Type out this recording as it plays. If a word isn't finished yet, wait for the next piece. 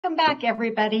Welcome back,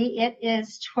 everybody. It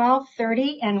is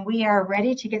 12:30 and we are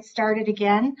ready to get started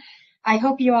again. I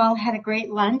hope you all had a great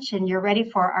lunch and you're ready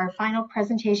for our final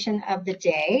presentation of the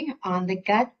day on the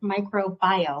gut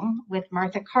microbiome with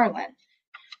Martha Carlin.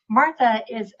 Martha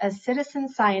is a citizen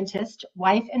scientist,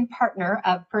 wife and partner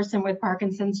of person with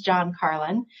Parkinson's, John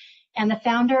Carlin, and the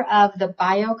founder of the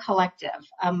BioCollective,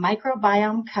 a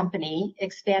microbiome company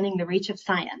expanding the reach of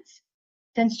science.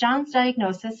 Since John's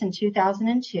diagnosis in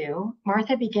 2002,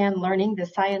 Martha began learning the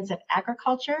science of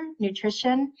agriculture,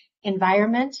 nutrition,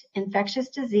 environment, infectious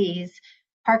disease,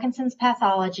 Parkinson's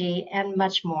pathology, and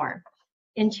much more.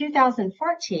 In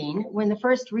 2014, when the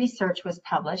first research was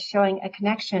published showing a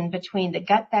connection between the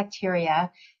gut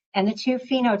bacteria and the two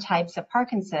phenotypes of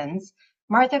Parkinson's,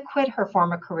 Martha quit her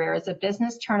former career as a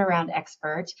business turnaround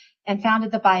expert and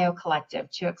founded the BioCollective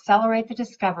to accelerate the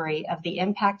discovery of the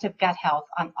impact of gut health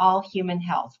on all human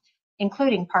health,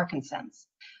 including Parkinson's.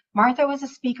 Martha was a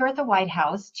speaker at the White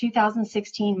House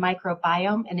 2016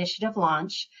 Microbiome Initiative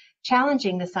launch,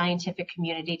 challenging the scientific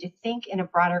community to think in a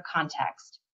broader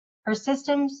context. Her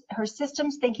systems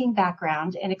thinking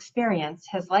background and experience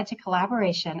has led to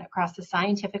collaboration across the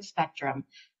scientific spectrum,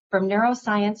 from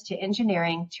neuroscience to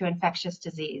engineering to infectious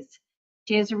disease.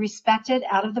 She is a respected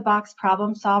out-of-the-box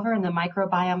problem solver in the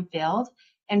microbiome field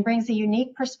and brings a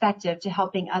unique perspective to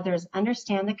helping others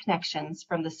understand the connections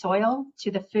from the soil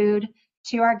to the food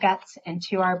to our guts and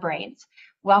to our brains.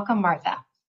 Welcome, Martha.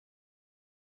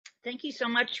 Thank you so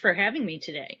much for having me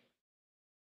today.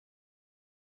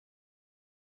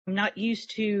 I'm not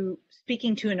used to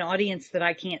speaking to an audience that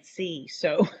I can't see,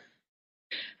 so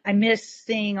I miss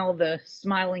seeing all the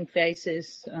smiling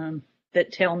faces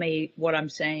that tell me what I'm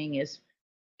saying is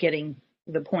getting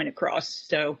the point across.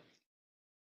 So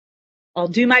I'll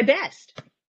do my best.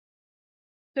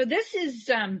 So this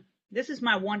is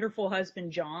my wonderful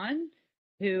husband, John,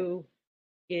 who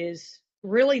is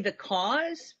really the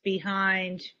cause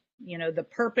behind, the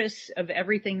purpose of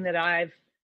everything that I've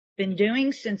been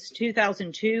doing since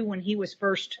 2002 when he was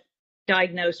first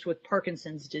diagnosed with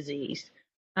Parkinson's disease.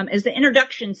 As the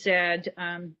introduction said,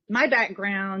 my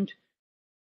background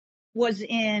was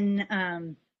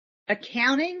in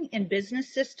accounting and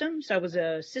business systems. I was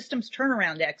a systems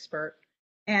turnaround expert.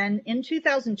 And in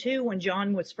 2002, when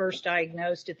John was first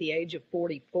diagnosed at the age of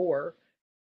 44,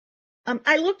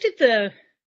 I looked at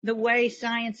the way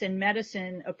science and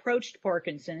medicine approached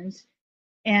Parkinson's.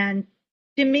 And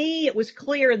to me, it was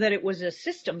clear that it was a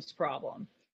systems problem.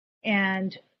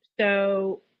 And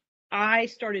so I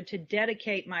started to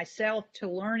dedicate myself to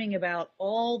learning about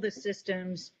all the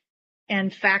systems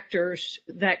and factors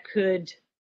that could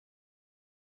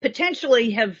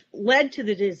potentially have led to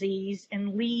the disease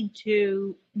and lead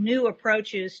to new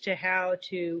approaches to how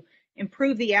to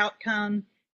improve the outcome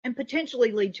and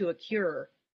potentially lead to a cure.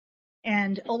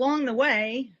 And along the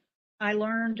way, I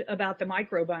learned about the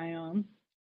microbiome.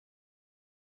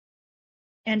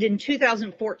 And in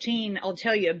 2014, I'll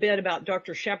tell you a bit about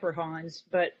Dr. Schepperhans,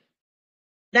 but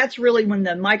that's really when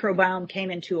the microbiome came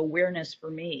into awareness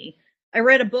for me. I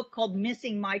read a book called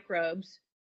Missing Microbes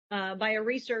by a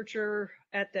researcher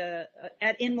at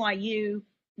NYU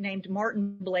named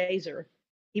Martin Blazer.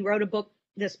 He wrote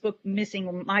this book,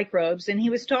 Missing Microbes, and he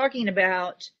was talking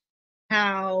about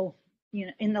how,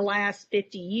 in the last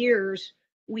 50 years,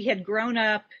 we had grown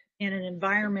up in an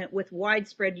environment with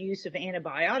widespread use of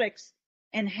antibiotics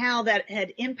and how that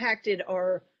had impacted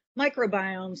our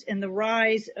microbiomes and the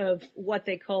rise of what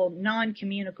they call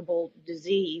non-communicable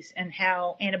disease and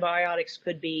how antibiotics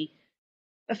could be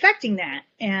affecting that.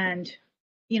 And,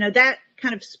 that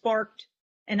kind of sparked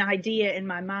an idea in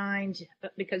my mind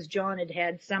because John had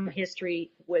had some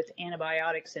history with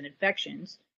antibiotics and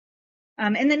infections.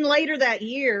 And then later that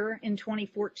year in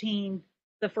 2014,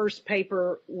 the first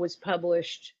paper was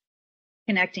published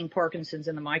connecting Parkinson's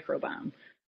and the microbiome.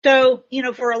 So,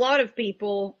 for a lot of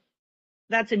people,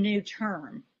 that's a new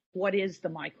term. What is the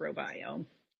microbiome?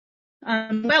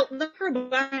 Well, the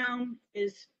microbiome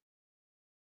is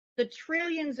the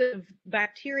trillions of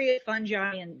bacteria,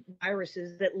 fungi, and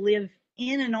viruses that live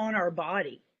in and on our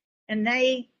body, and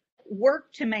they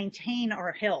work to maintain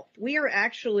our health. We are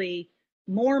actually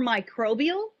more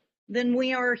microbial than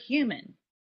we are human.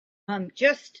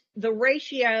 Just the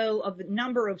ratio of the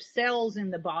number of cells in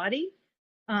the body,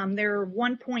 there are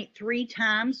 1.3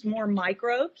 times more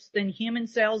microbes than human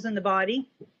cells in the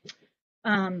body.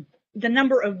 The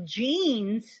number of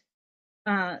genes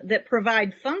that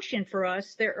provide function for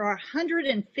us, there are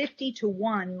 150 to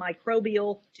 1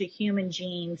 microbial to human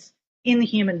genes in the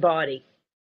human body.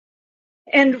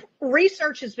 And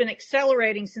research has been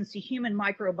accelerating since the Human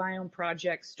Microbiome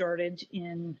Project started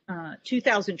in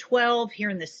 2012 here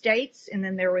in the States. And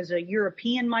then there was a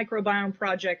European Microbiome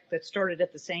Project that started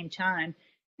at the same time.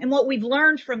 And what we've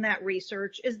learned from that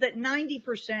research is that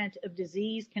 90% of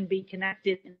disease can be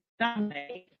connected in some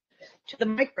way to the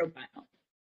microbiome.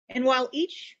 And while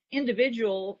each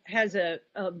individual has a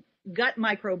gut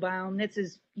microbiome that's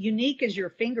as unique as your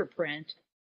fingerprint,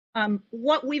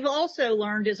 what we've also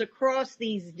learned is across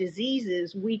these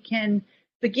diseases, we can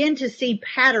begin to see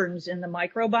patterns in the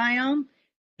microbiome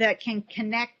that can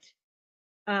connect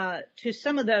to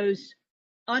some of those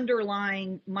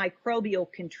underlying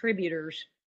microbial contributors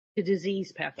to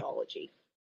disease pathology.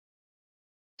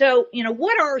 So,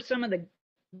 what are some of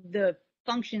the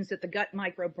functions that the gut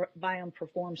microbiome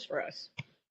performs for us?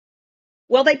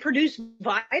 Well, they produce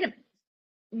vitamins.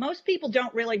 Most people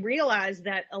don't really realize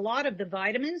that a lot of the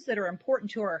vitamins that are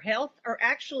important to our health are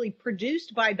actually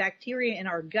produced by bacteria in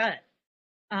our gut.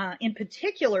 In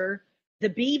particular, the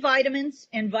B vitamins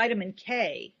and vitamin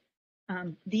K.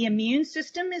 The immune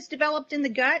system is developed in the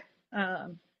gut.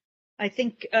 I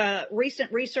think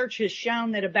recent research has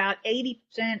shown that about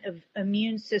 80% of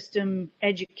immune system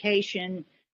education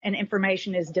and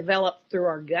information is developed through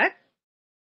our gut.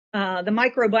 The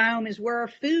microbiome is where our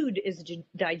food is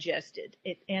digested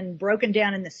and broken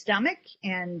down in the stomach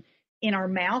and in our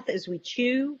mouth as we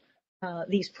chew.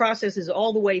 These processes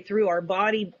all the way through our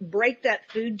body break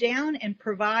that food down and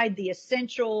provide the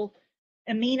essential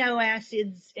amino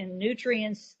acids and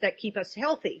nutrients that keep us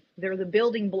healthy. They're the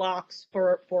building blocks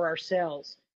for our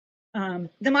cells. The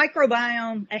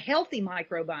microbiome, a healthy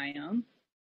microbiome,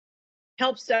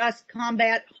 helps us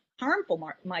combat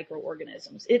harmful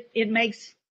microorganisms.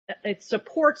 It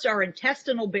supports our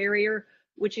intestinal barrier,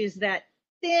 which is that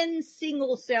thin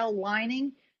single cell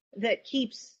lining that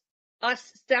keeps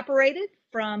us separated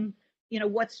from,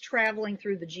 what's traveling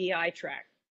through the GI tract.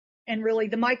 And really,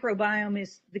 the microbiome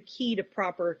is the key to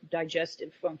proper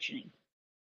digestive functioning.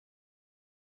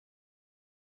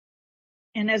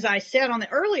 And as I said on the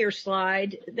earlier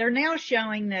slide, they're now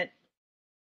showing that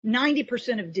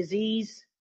 90% of disease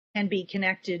can be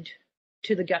connected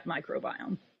to the gut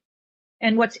microbiome.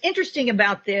 And what's interesting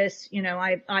about this,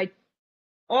 I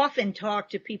often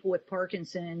talk to people with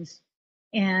Parkinson's,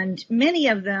 and many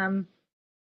of them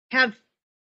have,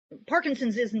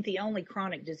 Parkinson's isn't the only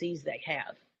chronic disease they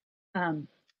have.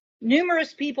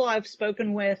 Numerous people I've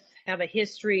spoken with have a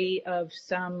history of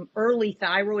some early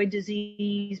thyroid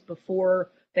disease before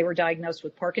they were diagnosed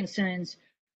with Parkinson's.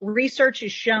 Research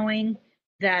is showing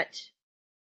that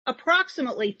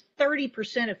approximately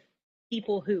 30% of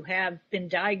people who have been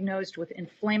diagnosed with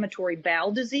inflammatory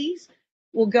bowel disease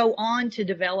will go on to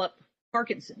develop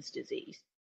Parkinson's disease.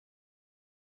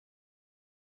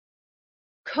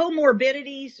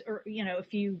 Comorbidities, or,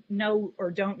 if you know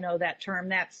or don't know that term,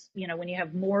 that's, when you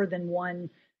have more than one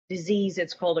disease,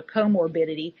 it's called a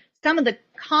comorbidity. Some of the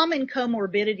common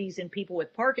comorbidities in people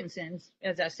with Parkinson's,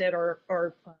 as I said,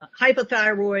 are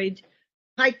hypothyroid,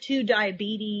 type 2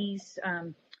 diabetes,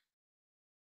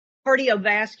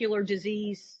 cardiovascular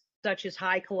disease, such as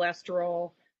high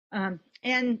cholesterol,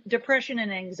 and depression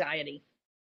and anxiety.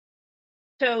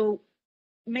 So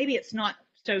maybe it's not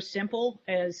so simple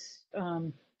as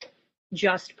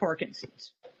just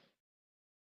Parkinson's.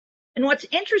 And what's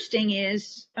interesting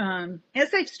is,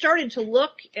 as they've started to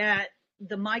look at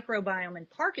the microbiome in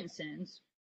Parkinson's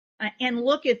and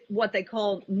look at what they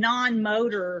call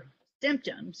non-motor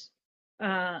symptoms,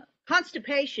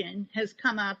 constipation has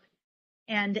come up.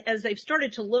 And as they've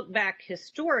started to look back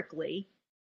historically,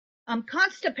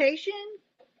 constipation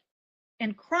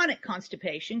and chronic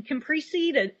constipation can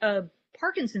precede a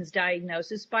Parkinson's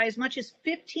diagnosis by as much as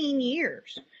 15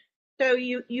 years. So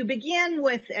you begin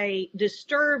with a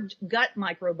disturbed gut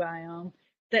microbiome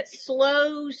that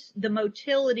slows the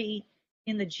motility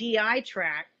in the GI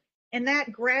tract, and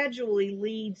that gradually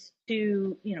leads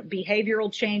to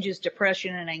behavioral changes,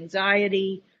 depression and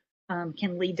anxiety,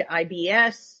 can lead to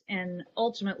IBS, and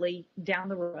ultimately down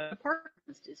the road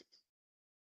Parkinson's disease.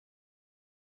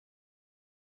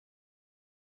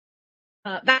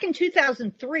 Back in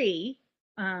 2003,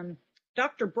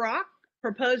 Dr. Brock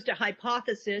proposed a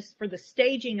hypothesis for the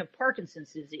staging of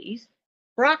Parkinson's disease.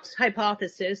 Brock's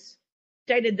hypothesis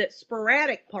stated that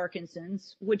sporadic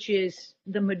Parkinson's, which is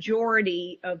the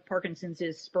majority of Parkinson's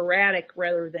is sporadic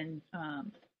rather than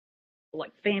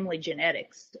like family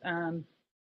genetics,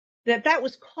 that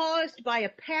was caused by a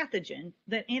pathogen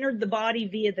that entered the body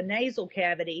via the nasal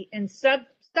cavity and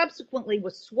subsequently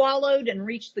was swallowed and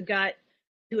reached the gut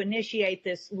to initiate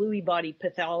this Lewy body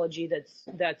pathology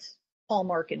that's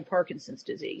hallmark in Parkinson's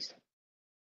disease.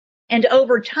 And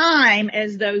over time,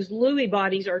 as those Lewy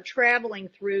bodies are traveling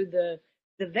through the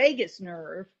vagus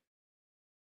nerve,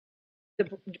 the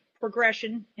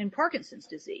progression in Parkinson's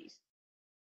disease.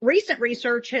 Recent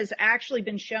research has actually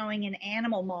been showing in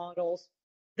animal models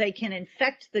they can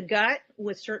infect the gut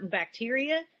with certain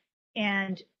bacteria,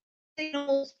 and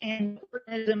signals and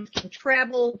organisms can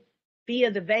travel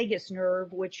via the vagus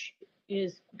nerve, which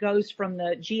goes from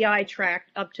the GI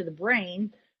tract up to the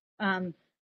brain,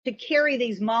 to carry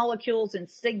these molecules and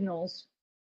signals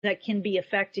that can be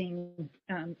affecting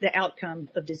the outcome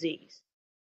of disease.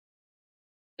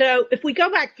 So if we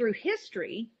go back through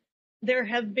history, there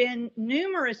have been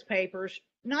numerous papers,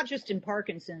 not just in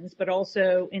Parkinson's, but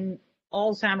also in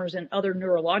Alzheimer's and other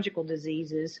neurological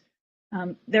diseases.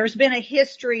 There's been a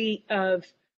history of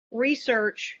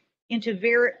research into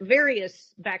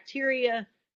various bacteria,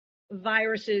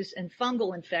 viruses, and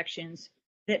fungal infections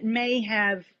that may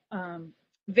have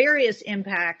various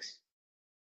impacts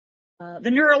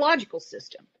the neurological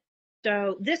system.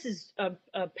 So this is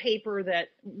a paper that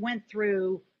went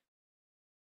through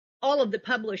all of the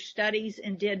published studies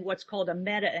and did what's called a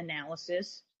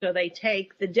meta-analysis. So they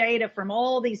take the data from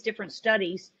all these different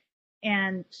studies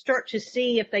and start to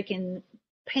see if they can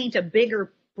paint a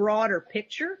bigger, broader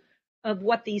picture of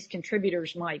what these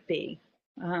contributors might be.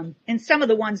 And some of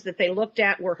the ones that they looked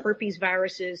at were herpes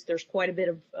viruses. There's quite a bit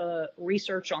of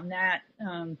research on that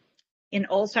in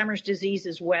Alzheimer's disease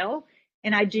as well.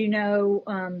 And I do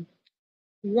know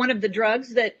one of the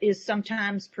drugs that is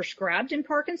sometimes prescribed in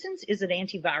Parkinson's is an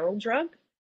antiviral drug.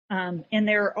 And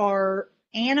there are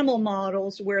animal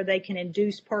models where they can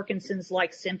induce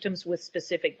Parkinson's-like symptoms with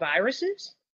specific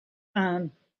viruses.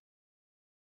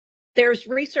 There's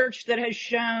research that has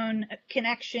shown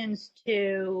connections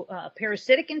to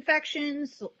parasitic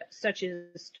infections, such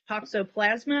as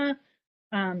toxoplasma.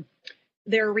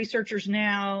 There are researchers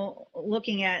now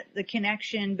looking at the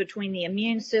connection between the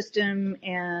immune system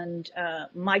and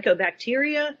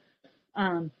mycobacteria.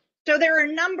 So there are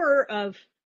a number of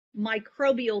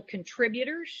microbial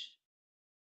contributors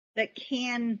that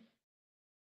can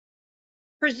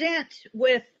present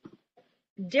with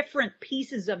different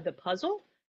pieces of the puzzle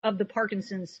of the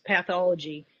Parkinson's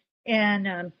pathology.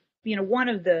 And, you know, one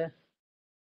of the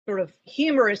sort of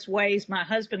humorous ways my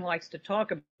husband likes to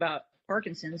talk about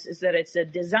Parkinson's is that it's a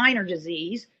designer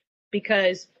disease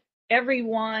because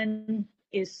everyone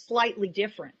is slightly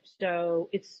different. So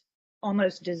it's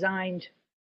almost designed,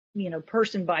 you know,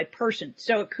 person by person.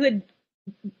 So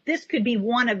this could be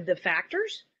one of the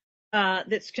factors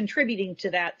that's contributing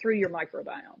to that through your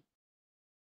microbiome.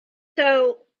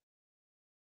 So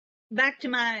back to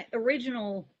my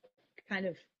original kind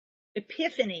of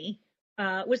epiphany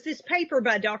was this paper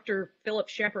by Dr. Philip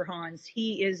Schepperhans.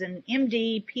 He is an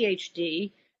MD,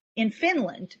 PhD in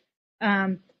Finland.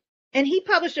 And he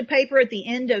published a paper at the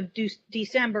end of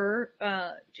December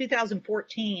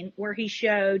 2014, where he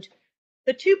showed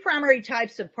the two primary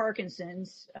types of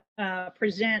Parkinson's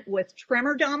present with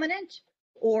tremor dominant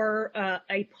or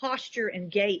a posture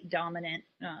and gait dominant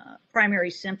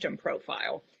primary symptom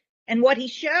profile. And what he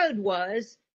showed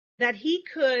was that he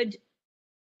could,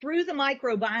 through the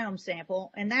microbiome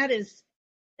sample, and that is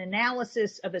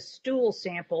analysis of a stool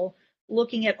sample,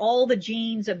 looking at all the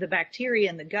genes of the bacteria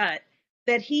in the gut,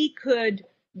 that he could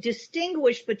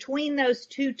distinguish between those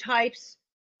two types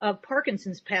of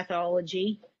Parkinson's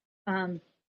pathology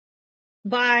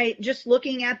by just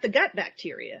looking at the gut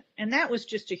bacteria. And that was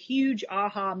just a huge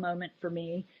aha moment for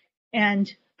me.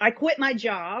 And I quit my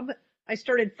job. I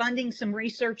started funding some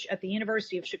research at the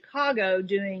University of Chicago,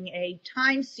 doing a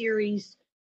time series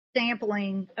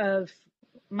sampling of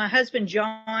my husband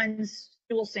John's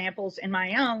stool samples and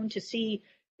my own to see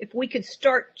if we could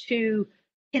start to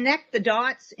connect the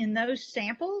dots in those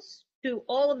samples to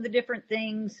all of the different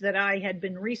things that I had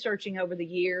been researching over the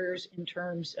years in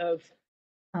terms of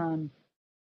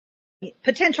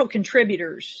potential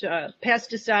contributors,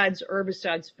 pesticides,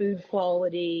 herbicides, food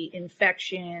quality,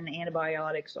 infection,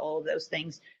 antibiotics, all of those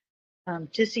things,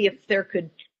 to see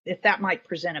if that might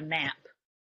present a map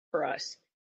for us.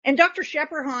 And Dr.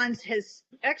 Schepperhans has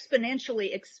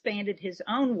exponentially expanded his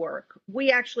own work.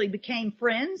 We actually became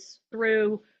friends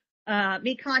through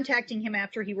me contacting him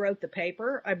after he wrote the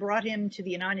paper. I brought him to the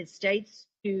United States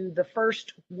to the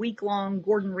first week-long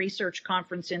Gordon Research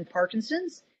Conference in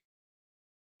Parkinson's.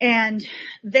 And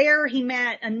there he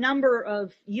met a number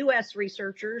of US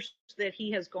researchers that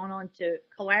he has gone on to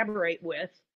collaborate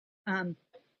with. And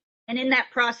in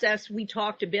that process, we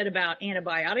talked a bit about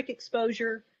antibiotic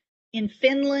exposure. In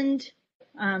Finland,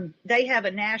 they have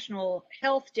a national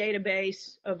health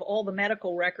database of all the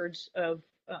medical records of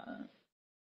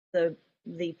the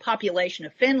the population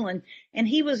of Finland, and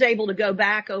he was able to go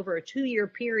back over a 2-year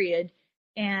period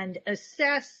and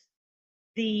assess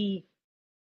the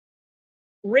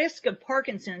risk of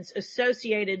Parkinson's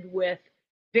associated with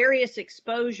various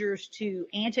exposures to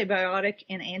antibiotic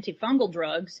and antifungal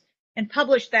drugs, and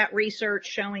published that research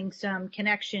showing some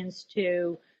connections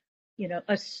to,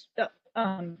 various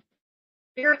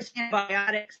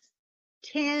antibiotics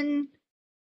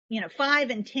 5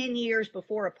 and 10 years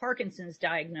before a Parkinson's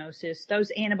diagnosis.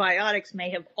 Those antibiotics may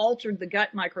have altered the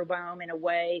gut microbiome in a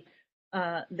way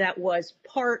that was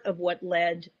part of what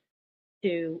led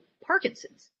to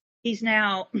Parkinson's. He's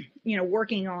now,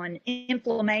 working on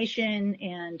inflammation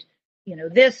and,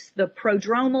 the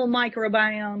prodromal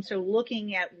microbiome. So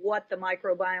looking at what the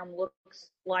microbiome looks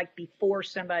like before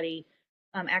somebody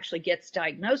actually gets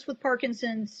diagnosed with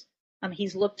Parkinson's.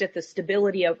 He's looked at the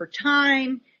stability over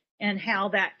time and how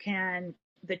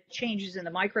the changes in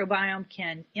the microbiome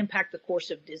can impact the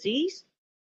course of disease.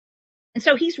 And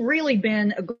so he's really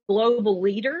been a global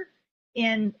leader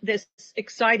in this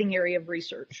exciting area of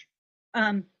research.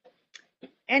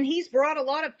 And he's brought a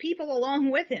lot of people along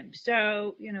with him.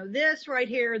 So, this right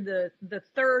here, the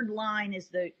third line is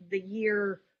the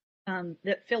year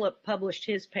that Philip published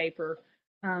his paper.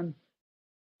 And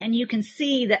you can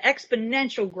see the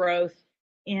exponential growth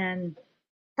in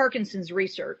Parkinson's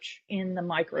research in the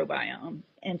microbiome.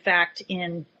 In fact,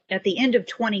 at the end of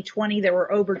 2020, there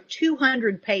were over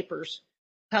 200 papers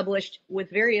published with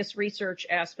various research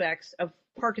aspects of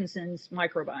Parkinson's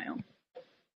microbiome.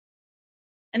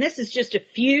 And this is just a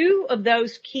few of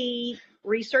those key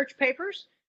research papers.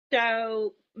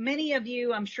 So many of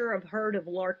you, I'm sure, have heard of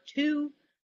LRRK2.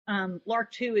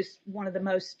 LRRK2 is one of the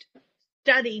most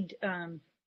studied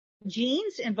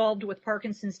genes involved with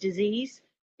Parkinson's disease.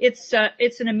 It's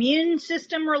an immune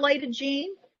system related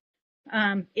gene.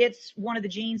 It's one of the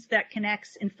genes that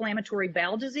connects inflammatory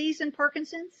bowel disease and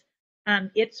Parkinson's.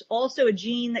 It's also a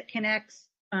gene that connects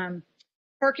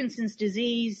Parkinson's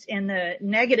disease and the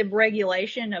negative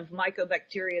regulation of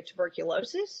Mycobacteria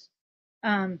tuberculosis.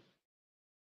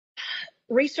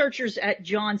 Researchers at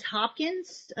Johns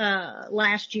Hopkins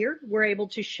last year were able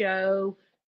to show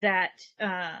that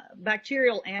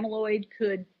bacterial amyloid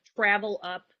could travel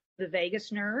up the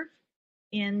vagus nerve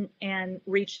and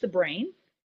reach the brain.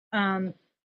 And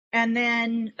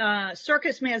then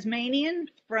Circus Mazmanian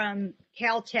from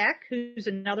Caltech, who's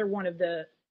another one of the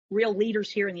real leaders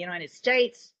here in the United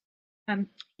States,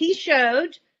 he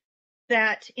showed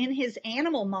that in his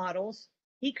animal models,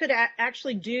 he could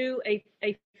actually do a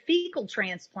fecal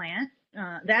transplant.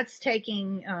 That's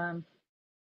taking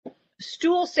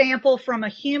stool sample from a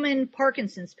human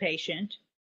Parkinson's patient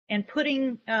and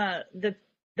putting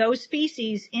those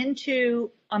feces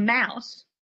into a mouse.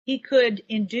 He could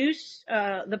induce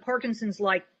the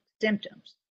Parkinson's-like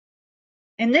symptoms.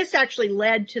 And this actually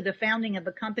led to the founding of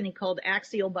a company called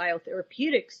Axial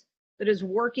Biotherapeutics that is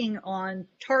working on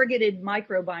targeted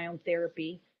microbiome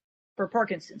therapy for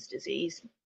Parkinson's disease.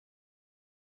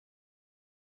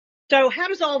 So how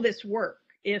does all this work?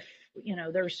 If,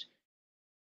 there's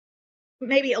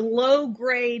maybe a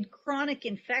low-grade chronic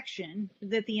infection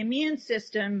that the immune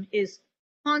system is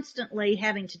constantly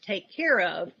having to take care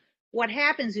of, what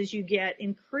happens is you get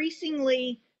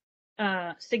increasingly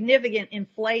significant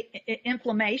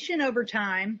inflammation over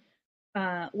time,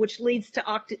 which leads to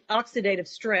oxidative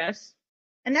stress,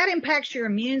 and that impacts your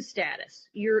immune status.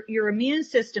 Your immune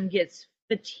system gets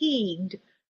fatigued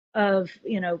of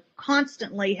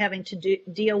constantly having to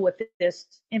deal with this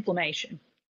inflammation.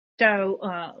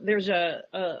 So there's a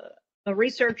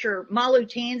researcher, Malu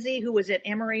Tanzi, who was at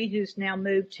Emory, who's now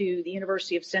moved to the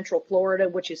University of Central Florida,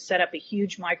 which has set up a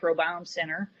huge microbiome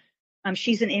center.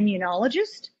 She's an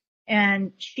immunologist,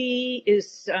 and she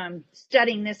is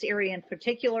studying this area in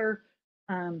particular,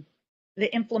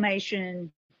 the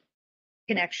inflammation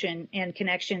connection and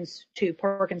connections to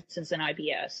Parkinson's and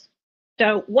IBS.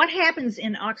 So what happens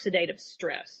in oxidative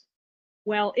stress?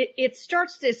 Well, it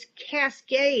starts this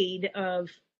cascade of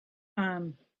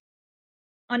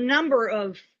a number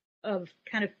of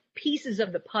kind of pieces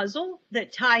of the puzzle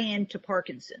that tie into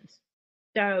Parkinson's.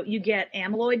 So you get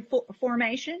amyloid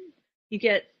formation, you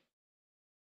get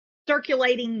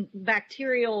circulating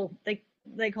bacterial,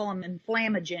 they call them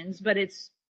inflammagens, but it's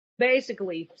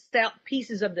basically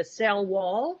pieces of the cell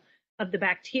wall of the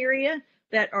bacteria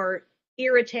that are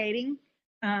irritating.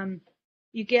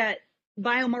 You get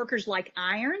biomarkers like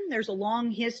iron. There's a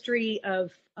long history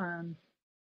of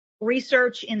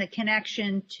research in the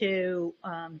connection to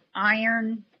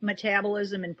iron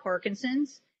metabolism in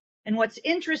Parkinson's. And what's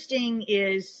interesting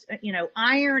is,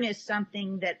 iron is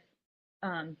something that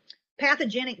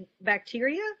pathogenic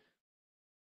bacteria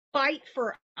fight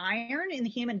for iron in the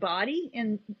human body,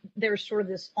 and there's sort of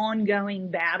this ongoing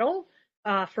battle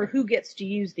for who gets to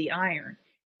use the iron.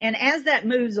 And as that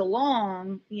moves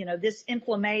along, this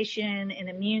inflammation and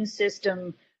immune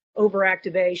system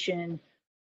overactivation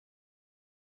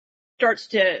starts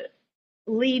to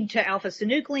lead to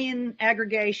alpha-synuclein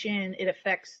aggregation. It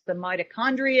affects the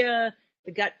mitochondria,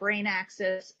 the gut-brain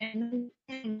axis, and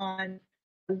depending on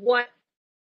what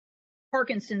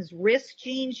Parkinson's risk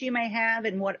genes you may have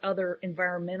and what other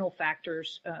environmental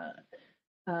factors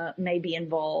may be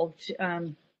involved,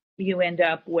 you end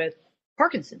up with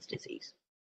Parkinson's disease.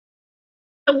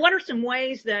 So what are some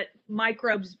ways that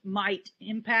microbes might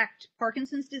impact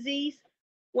Parkinson's disease?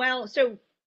 Well, so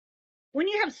when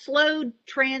you have slowed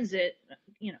transit,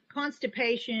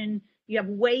 constipation, you have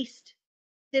waste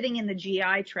sitting in the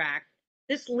GI tract,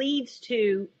 this leads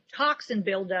to toxin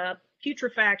buildup,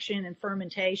 putrefaction, and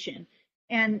fermentation.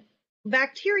 And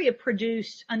bacteria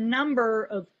produce a number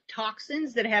of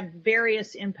toxins that have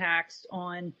various impacts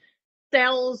on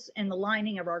cells and the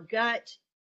lining of our gut.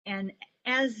 And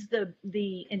as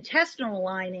the intestinal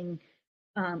lining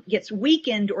gets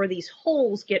weakened, or these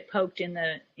holes get poked in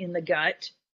the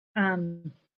gut,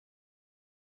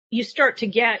 you start to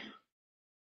get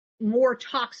more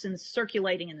toxins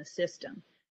circulating in the system.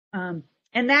 And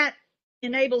that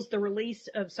enables the release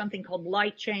of something called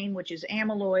light chain, which is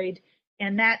amyloid,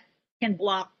 and that can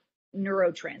block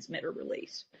neurotransmitter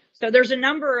release. So there's a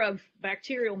number of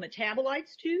bacterial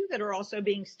metabolites too that are also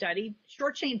being studied.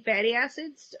 Short chain fatty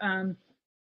acids,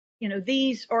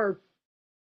 these are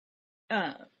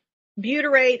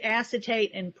butyrate,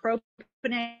 acetate, and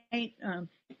propionate,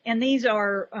 and these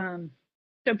are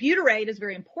so butyrate is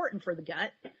very important for the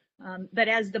gut, but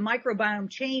as the microbiome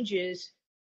changes,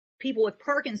 people with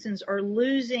Parkinson's are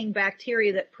losing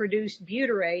bacteria that produce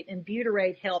butyrate, and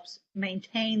butyrate helps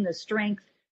maintain the strength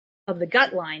of the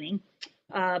gut lining.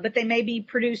 But they may be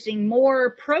producing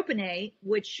more propionate,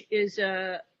 which is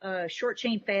a short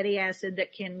chain fatty acid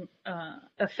that can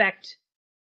affect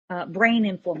brain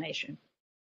inflammation.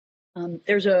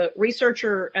 There's a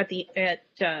researcher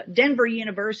at Denver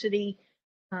University,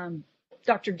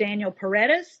 Dr. Daniel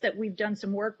Paredes, that we've done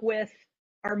some work with,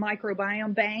 our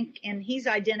microbiome bank, and he's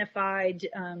identified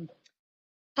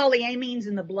polyamines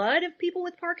in the blood of people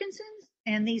with Parkinson's.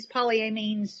 And these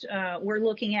polyamines we're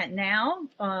looking at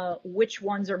now, which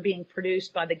ones are being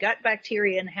produced by the gut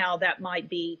bacteria and how that might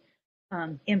be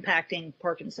impacting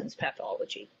Parkinson's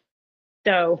pathology.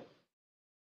 So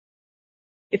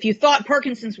if you thought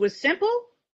Parkinson's was simple,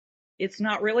 it's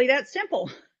not really that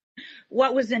simple.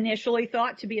 What was initially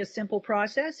thought to be a simple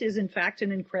process is in fact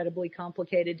an incredibly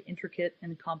complicated, intricate,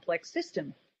 and complex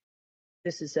system.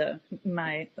 This is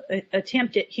my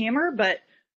attempt at humor, but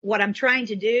what I'm trying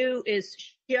to do is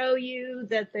show you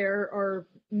that there are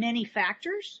many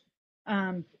factors,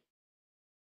 and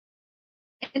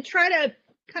try to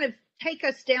kind of take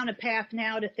us down a path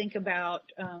now to think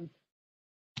about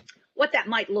what that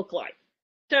might look like.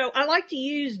 So I like to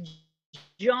use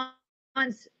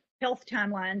John's health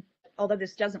timeline, although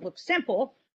this doesn't look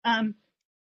simple, to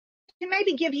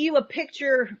maybe give you a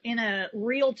picture in a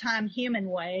real-time human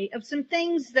way of some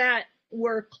things that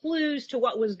were clues to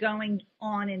what was going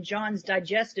on in John's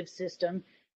digestive system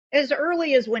as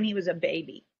early as when he was a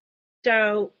baby.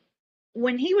 So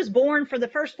when he was born, for the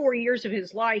first 4 years of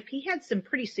his life, he had some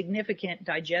pretty significant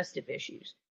digestive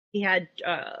issues. He had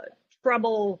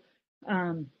trouble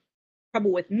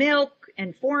with milk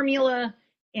and formula.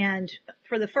 And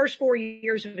for the first 4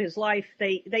 years of his life,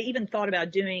 they even thought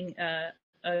about doing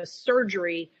a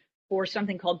surgery for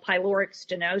something called pyloric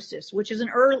stenosis, which is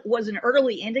was an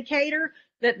early indicator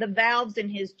that the valves in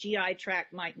his GI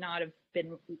tract might not have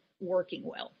been working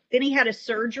well. Then he had a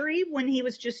surgery when he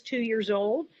was just 2 years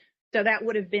old. So that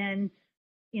would have been,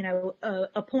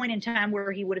 a point in time where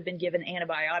he would have been given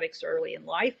antibiotics early in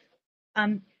life.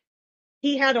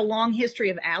 He had a long history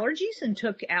of allergies and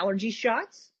took allergy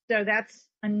shots. So that's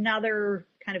another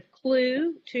kind of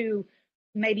clue to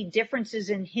maybe differences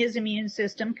in his immune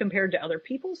system compared to other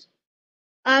people's.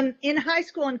 In high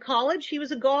school and college, he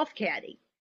was a golf caddy.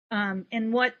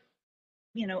 And what,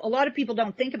 a lot of people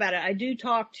don't think about it. I do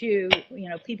talk to,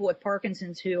 people with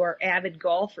Parkinson's who are avid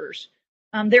golfers.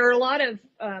 There are a lot of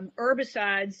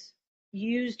herbicides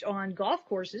used on golf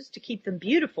courses to keep them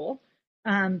beautiful.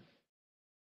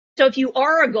 So if you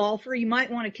are a golfer, you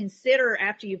might want to consider,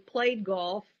 after you've played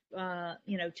golf,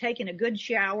 taking a good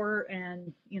shower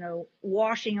and,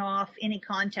 washing off any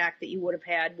contact that you would have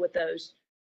had with those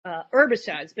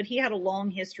herbicides. But he had a long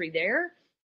history there.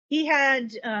 He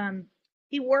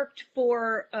worked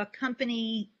for a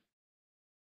company,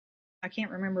 I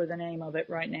can't remember the name of it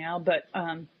right now, but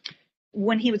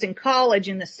when he was in college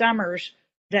in the summers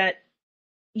that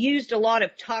used a lot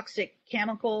of toxic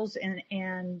chemicals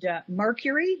and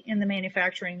mercury in the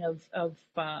manufacturing of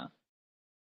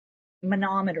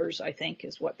manometers, I think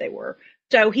is what they were.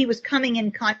 So he was coming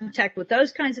in contact with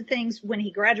those kinds of things. When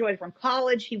he graduated from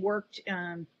college, he worked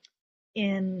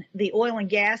in the oil and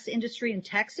gas industry in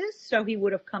Texas. So he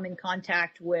would have come in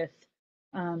contact with,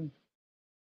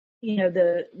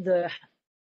 the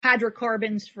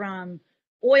hydrocarbons from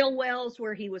oil wells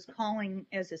where he was calling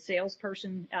as a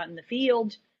salesperson out in the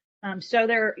field. So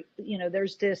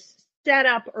there's this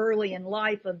setup early in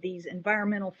life of these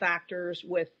environmental factors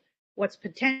with what's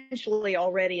potentially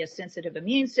already a sensitive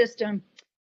immune system.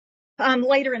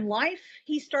 Later in life,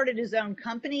 he started his own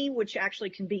company, which actually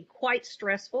can be quite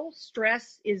stressful.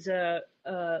 Stress is a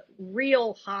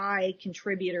real high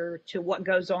contributor to what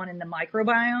goes on in the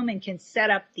microbiome and can set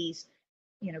up these,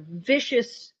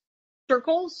 vicious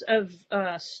circles of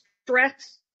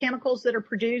stress chemicals that are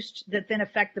produced that then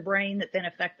affect the brain, that then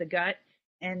affect the gut.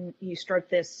 And you start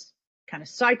this kind of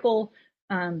cycle.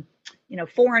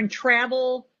 Foreign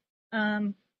travel,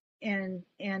 and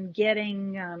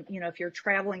getting, if you're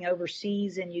traveling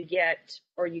overseas and you get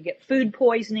food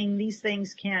poisoning, these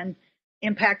things can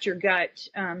impact your gut.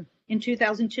 In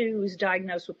 2002, he was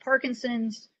diagnosed with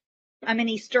Parkinson's.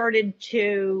 We started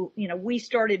to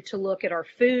look at our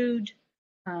food.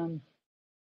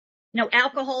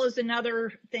 Alcohol is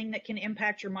another thing that can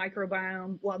impact your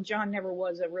microbiome. While John never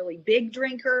was a really big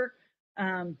drinker,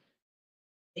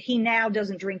 he now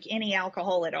doesn't drink any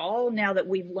alcohol at all, now that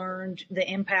we've learned the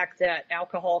impact that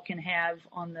alcohol can have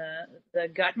on the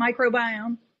gut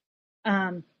microbiome.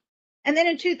 And then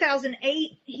in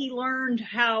 2008, he learned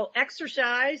how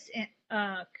exercise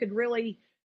could really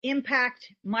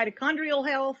impact mitochondrial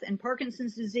health and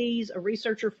Parkinson's disease. A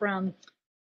researcher from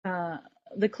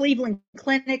the Cleveland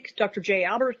Clinic, Dr. Jay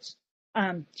Alberts,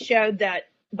 showed that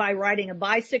by riding a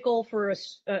bicycle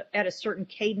at a certain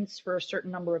cadence for a certain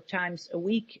number of times a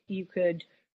week, you could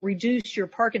reduce your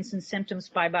Parkinson's symptoms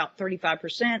by about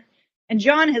 35%. And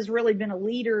John has really been a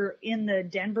leader in the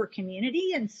Denver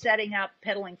community in setting up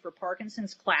Pedaling for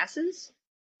Parkinson's classes,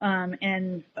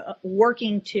 and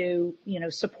working to,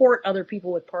 support other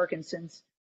people with Parkinson's.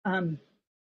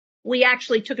 We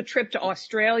actually took a trip to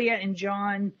Australia, and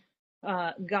John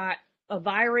got a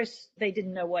virus. They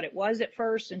didn't know what it was at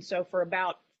first. And so for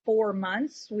about 4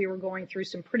 months, we were going through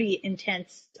some pretty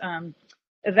intense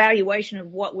evaluation of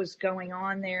what was going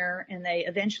on there. And they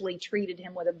eventually treated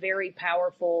him with a very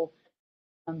powerful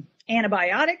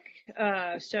antibiotic.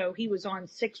 So he was on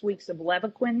 6 weeks of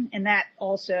Levaquin, and that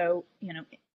also,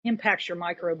 impacts your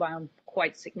microbiome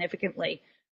quite significantly.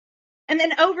 And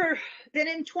then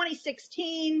in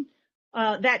 2016,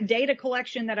 that data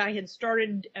collection that I had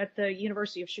started at the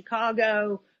University of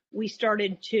Chicago, we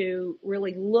started to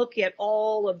really look at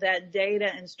all of that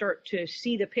data and start to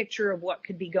see the picture of what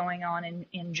could be going on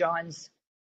in John's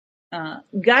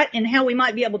gut and how we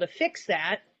might be able to fix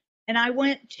that. And I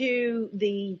went to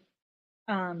the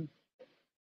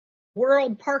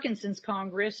World Parkinson's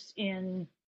Congress in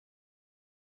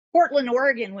Portland,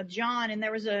 Oregon with John, and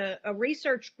there was a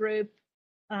research group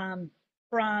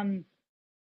from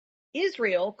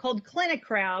Israel called Clinic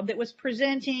Crowd that was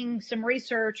presenting some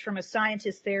research from a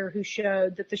scientist there who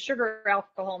showed that the sugar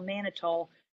alcohol mannitol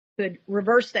could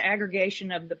reverse the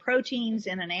aggregation of the proteins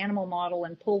in an animal model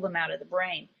and pull them out of the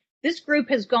brain. This group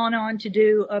has gone on to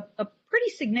do a pretty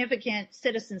significant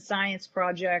citizen science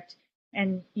project,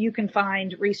 and you can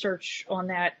find research on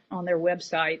that on their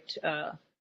website,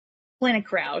 Clinic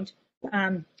Crowd.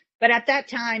 But at that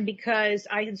time, because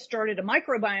I had started a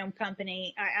microbiome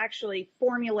company, I actually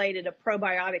formulated a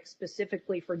probiotic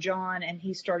specifically for John, and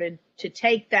he started to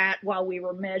take that while we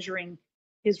were measuring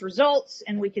his results,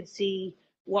 and we could see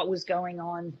what was going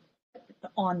on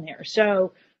there.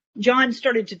 So John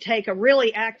started to take a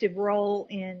really active role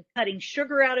in cutting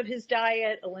sugar out of his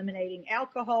diet, eliminating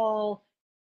alcohol,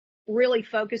 really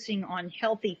focusing on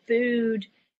healthy food.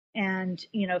 And,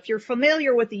 if you're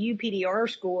familiar with the UPDR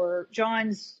score,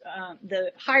 John's,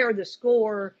 the higher the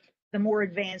score, the more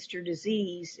advanced your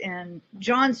disease. And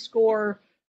John's score,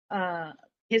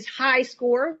 his high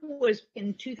score was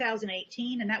in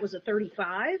 2018, and that was a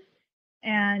 35.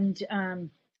 And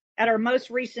at our most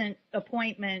recent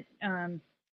appointment,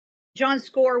 John's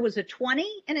score was a 20,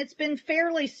 and it's been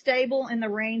fairly stable in the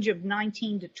range of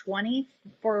 19 to 20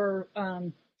 for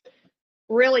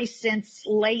really since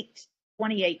late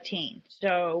 2018.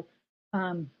 So,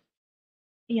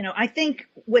 I think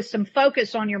with some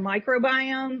focus on your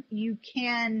microbiome, you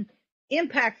can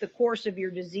impact the course of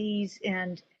your disease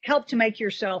and help to make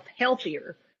yourself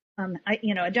healthier.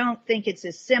 I don't think it's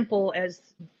as simple as,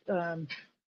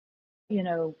 you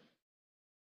know,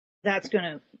 that's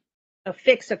going to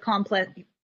fix a complex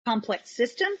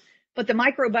system, but the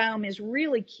microbiome is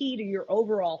really key to your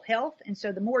overall health. And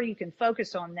so the more you can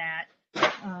focus on that,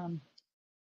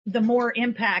 the more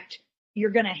impact you're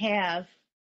going to have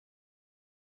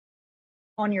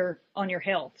on your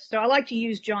health. So I like to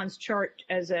use John's chart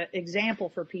as an example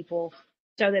for people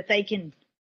so that they can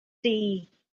see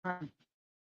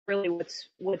really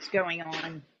what's going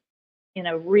on in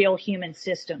a real human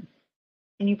system.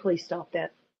 Can you please stop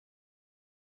that?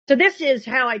 So this is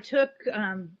how I took,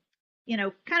 kind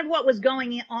of what was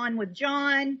going on with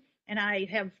John. And I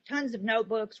have tons of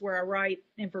notebooks where I write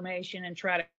information and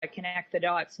try to connect the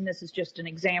dots. And this is just an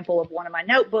example of one of my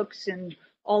notebooks and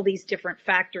all these different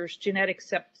factors: genetic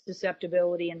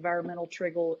susceptibility, environmental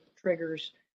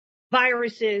triggers,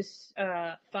 viruses,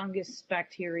 fungus,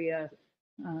 bacteria,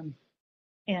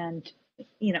 and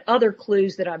other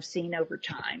clues that I've seen over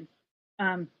time.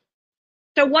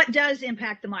 So what does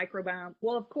impact the microbiome?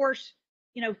 Well, of course,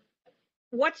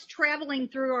 what's traveling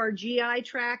through our GI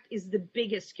tract is the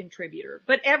biggest contributor,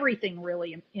 but everything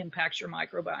really impacts your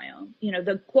microbiome.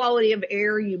 The quality of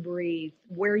air you breathe,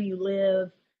 where you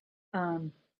live,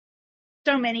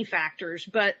 so many factors,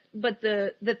 but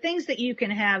the things that you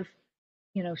can have,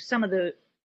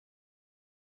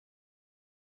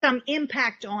 some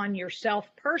impact on yourself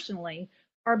personally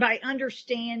are by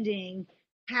understanding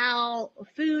how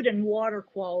food and water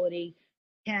quality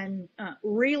can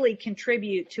really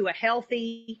contribute to a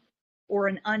healthy or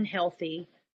an unhealthy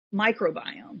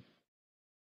microbiome.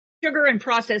 Sugar and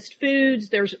processed foods,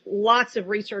 there's lots of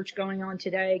research going on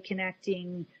today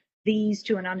connecting these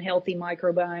to an unhealthy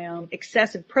microbiome.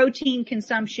 Excessive protein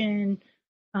consumption,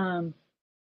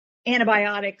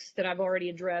 antibiotics that I've already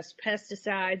addressed,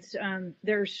 pesticides.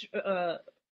 There's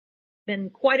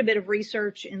been quite a bit of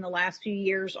research in the last few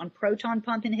years on proton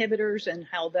pump inhibitors and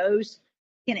how those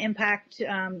can impact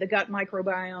the gut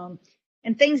microbiome.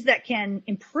 And things that can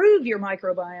improve your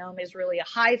microbiome is really a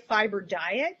high fiber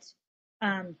diet.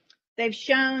 They've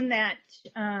shown that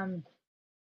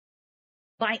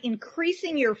by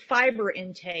increasing your fiber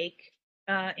intake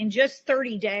in just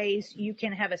 30 days, you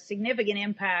can have a significant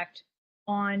impact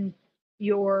on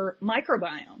your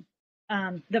microbiome.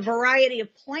 The variety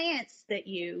of plants that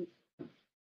you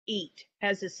eat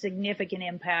has a significant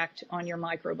impact on your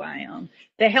microbiome.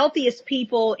 The healthiest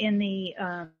people in the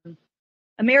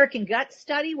American Gut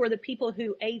Study were the people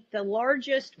who ate the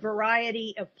largest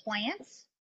variety of plants.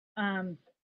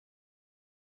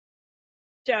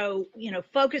 So,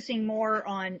 focusing more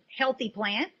on healthy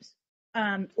plants,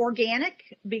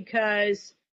 organic,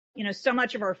 because, so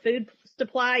much of our food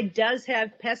supply does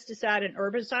have pesticide and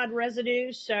herbicide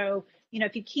residues. So,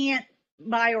 if you can't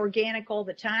buy organic all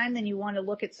the time, then you want to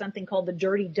look at something called the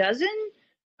Dirty Dozen,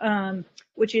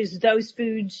 which is those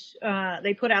foods.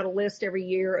 They put out a list every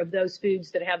year of those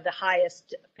foods that have the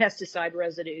highest pesticide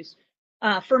residues.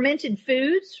 Fermented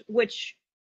foods, which,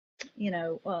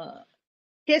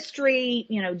 history,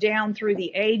 down through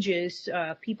the ages,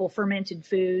 people fermented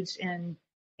foods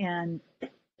and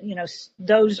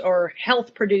those are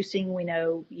health producing. We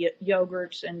know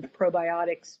yogurts and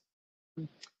probiotics.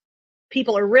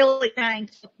 People are really trying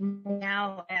to look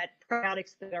now at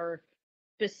probiotics that are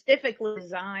specifically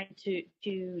designed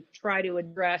to try to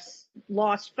address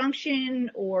lost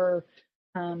function or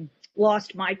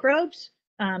lost microbes.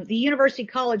 The University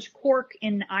College Cork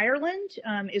in Ireland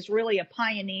is really a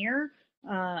pioneer.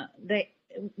 The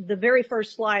very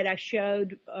first slide I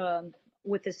showed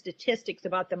with the statistics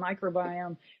about the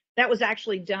microbiome, that was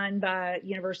actually done by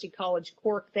University College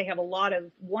Cork. They have a lot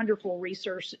of wonderful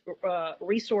resources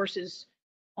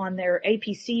on their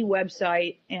APC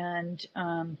website, and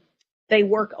they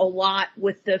work a lot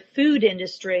with the food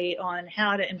industry on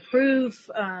how to improve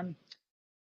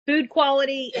food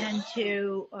quality and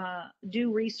to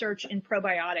do research in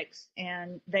probiotics.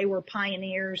 And they were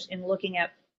pioneers in looking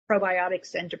at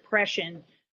probiotics and depression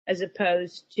as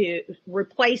opposed to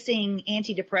replacing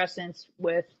antidepressants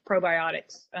with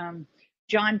probiotics.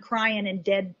 John Cryan and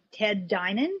Ted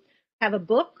Dinan have a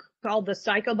book called The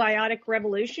Psychobiotic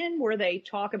Revolution, where they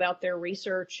talk about their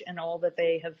research and all that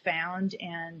they have found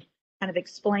and kind of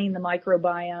explain the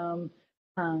microbiome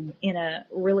in a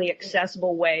really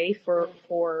accessible way for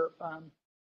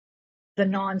the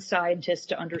non-scientist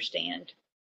to understand.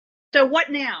 So what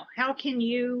now? How can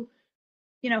you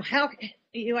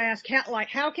ask,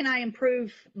 how can I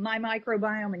improve my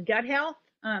microbiome and gut health?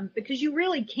 Because you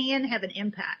really can have an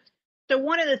impact. So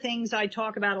one of the things I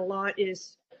talk about a lot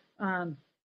is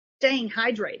staying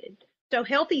hydrated. So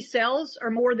healthy cells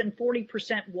are more than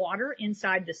 40% water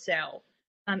inside the cell.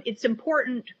 It's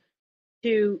important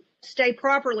to stay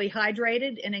properly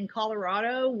hydrated, and in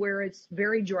Colorado, where it's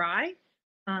very dry,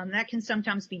 that can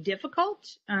sometimes be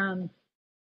difficult.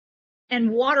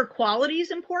 And water quality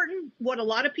is important. What a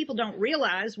lot of people don't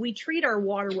realize, we treat our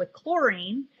water with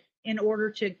chlorine in order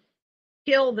to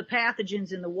kill the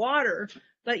pathogens in the water,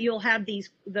 but you'll have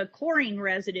the chlorine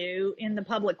residue in the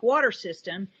public water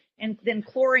system, and then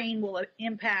chlorine will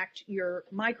impact your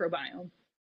microbiome.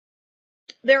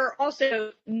 There are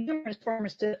also numerous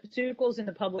pharmaceuticals in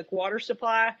the public water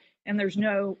supply, and there's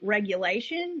no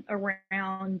regulation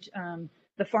around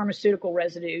the pharmaceutical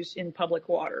residues in public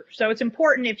water. So it's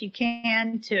important, if you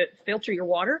can, to filter your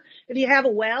water. If you have a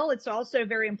well, it's also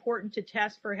very important to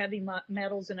test for heavy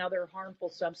metals and other harmful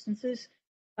substances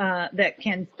that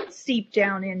can seep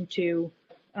down into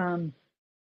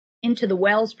the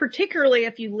wells, particularly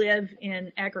if you live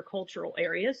in agricultural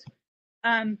areas.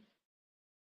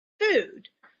 Food.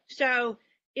 So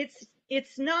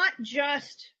it's not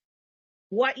just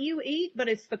what you eat, but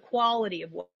it's the quality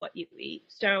of what you eat.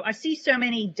 So I see so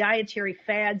many dietary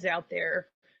fads out there,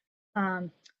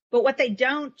 but what they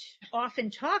don't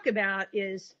often talk about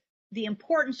is the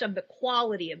importance of the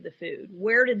quality of the food.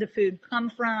 Where did the food come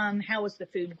from? How was the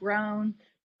food grown?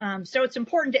 So it's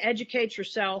important to educate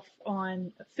yourself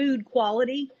on food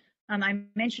quality. I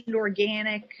mentioned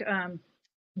organic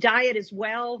diet as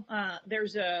well.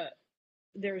 There's a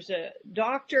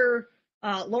doctor,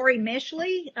 Lori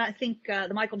Mishley. I think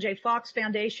the Michael J. Fox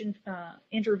Foundation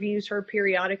interviews her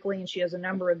periodically, and she has a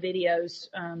number of videos.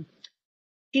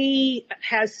 She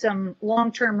has some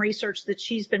long-term research that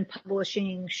she's been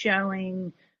publishing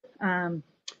showing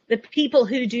the people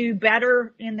who do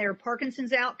better in their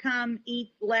Parkinson's outcome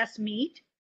eat less meat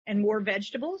and more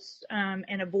vegetables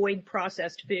and avoid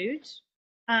processed foods.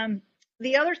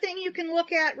 The other thing you can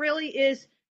look at really is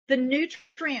the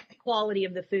nutrient quality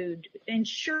of the food,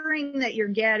 ensuring that you're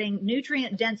getting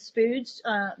nutrient-dense foods.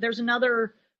 There's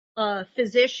another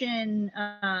physician,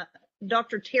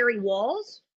 Dr. Terry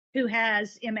Walls, who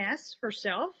has MS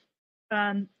herself,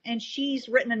 and she's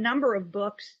written a number of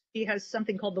books. She has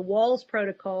something called the Walls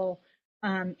Protocol,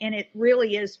 and it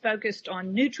really is focused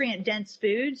on nutrient-dense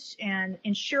foods and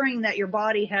ensuring that your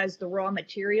body has the raw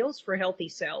materials for healthy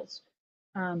cells.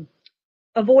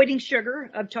 Avoiding sugar,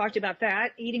 I've talked about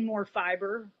that. Eating more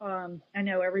fiber. I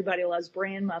know everybody loves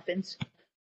bran muffins.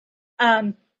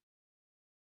 And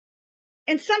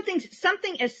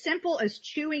something as simple as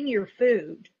chewing your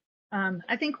food.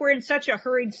 I think we're in such a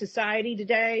hurried society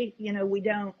today. You know, we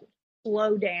don't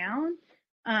slow down.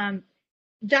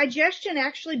 Digestion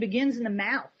actually begins in the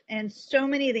mouth, and so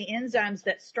many of the enzymes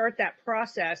that start that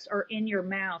process are in your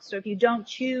mouth. So if you don't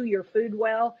chew your food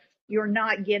well, you're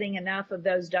not getting enough of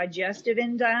those digestive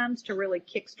enzymes to really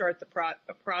kickstart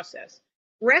the process.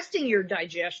 Resting your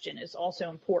digestion is also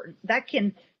important. That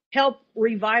can help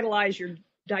revitalize your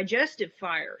digestive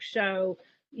fire. So,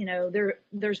 you know,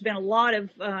 there's been a lot of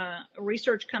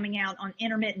research coming out on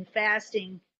intermittent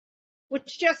fasting,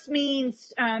 which just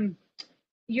means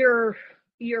you're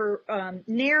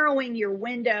narrowing your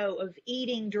window of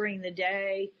eating during the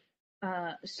day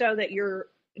so that your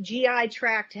GI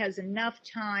tract has enough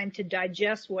time to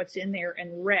digest what's in there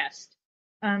and rest.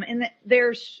 And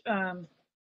there's,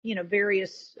 you know,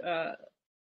 various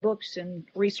books and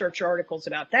research articles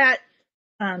about that.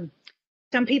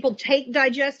 Some people take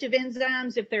digestive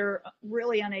enzymes if they're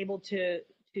really unable to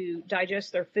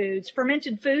digest their foods.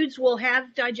 Fermented foods will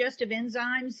have digestive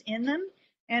enzymes in them,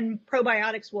 and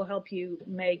probiotics will help you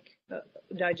make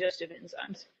digestive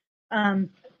enzymes.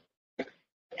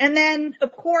 And then,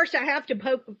 of course, I have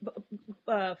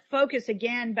to focus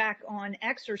again back on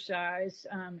exercise.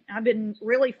 I've been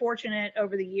really fortunate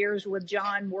over the years with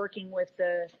John working with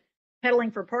the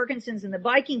Pedaling for Parkinson's and the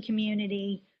biking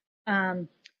community in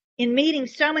meeting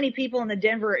so many people in the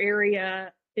Denver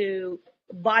area who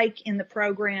bike in the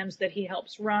programs that he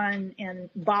helps run and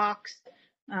box.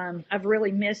 I've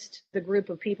really missed the group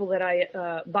of people that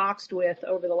I boxed with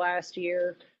over the last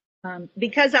year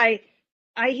because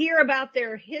I hear about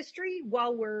their history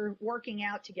while we're working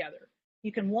out together.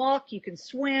 You can walk, you can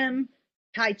swim.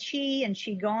 Tai Chi and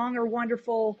Qigong are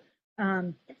wonderful.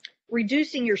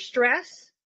 Reducing your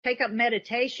stress, take up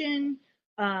meditation,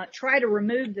 try to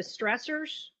remove the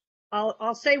stressors.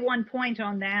 I'll say one point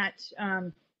on that.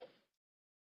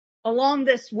 Along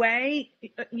this way,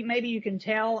 maybe you can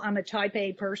tell I'm a type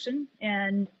A person,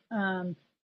 and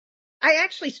I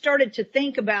actually started to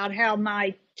think about how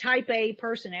my type A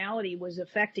personality was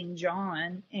affecting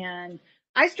John, and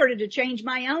I started to change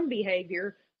my own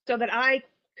behavior so that I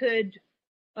could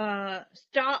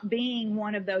stop being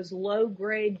one of those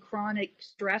low-grade chronic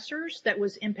stressors that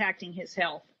was impacting his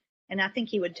health. And I think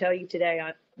he would tell you today,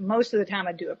 most of the time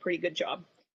I do a pretty good job.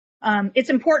 It's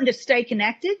important to stay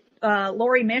connected.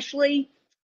 Lori Mishley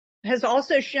has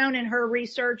also shown in her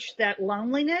research that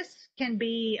loneliness can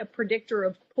be a predictor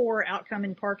of poor outcome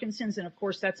in Parkinson's. And of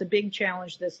course, that's a big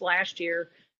challenge this last year.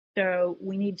 So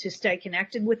we need to stay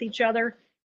connected with each other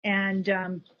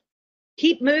and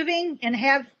keep moving and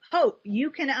have hope. You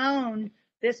can own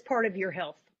this part of your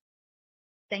health.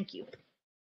 Thank you.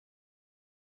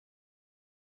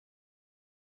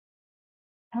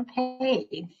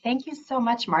 Okay, thank you so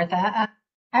much, Martha.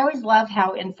 I always love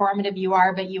how informative you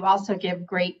are, but you also give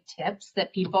great tips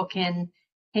that people can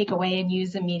take away and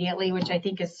use immediately, which I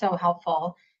think is so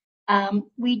helpful.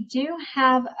 We do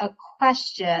have a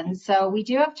question, so we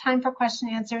do have time for question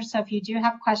and answers. So if you do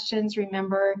have questions,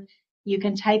 remember you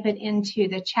can type it into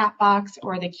the chat box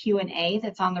or the Q&A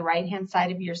that's on the right-hand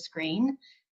side of your screen.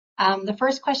 The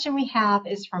first question we have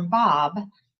is from Bob.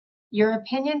 Your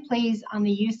opinion, please, on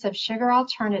the use of sugar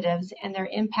alternatives and their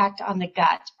impact on the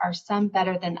gut. Are some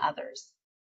better than others?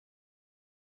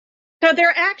 So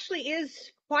there actually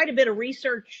is quite a bit of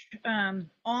research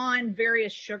on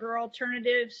various sugar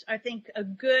alternatives. I think a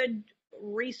good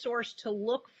resource to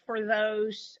look for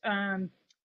those,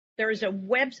 there's a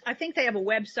I think they have a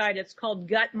website. It's called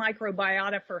Gut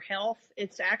Microbiome for Health.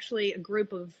 It's actually a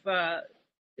group of,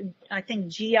 I think,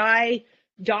 GI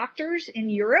doctors in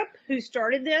Europe who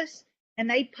started this, and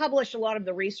they publish a lot of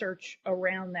the research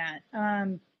around that.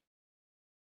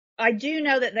 I do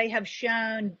know that they have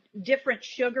shown different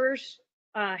sugars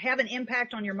have an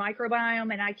impact on your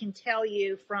microbiome, and I can tell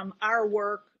you from our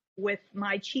work with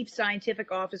my chief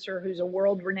scientific officer, who's a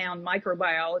world-renowned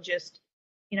microbiologist,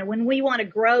 you know, when we want to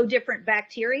grow different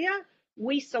bacteria,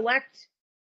 we select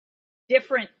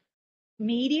different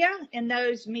media, and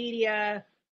those media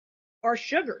are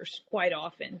sugars quite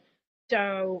often.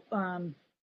 So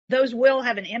those will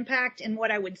have an impact. And what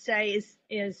I would say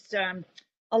is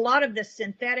a lot of the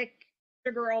synthetic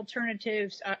sugar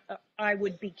alternatives, I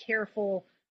would be careful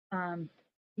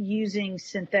using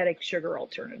synthetic sugar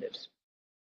alternatives.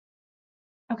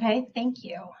 Okay, thank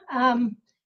you.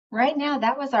 Right now,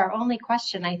 that was our only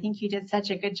question. I think you did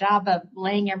such a good job of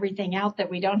laying everything out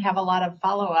that we don't have a lot of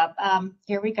follow-up.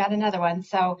 Here we got another one.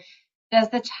 So, does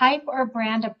the type or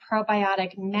brand of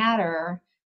probiotic matter,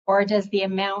 or does the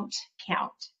amount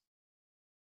count?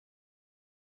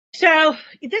 So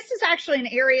this is actually an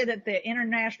area that the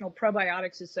International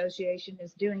Probiotics Association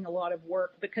is doing a lot of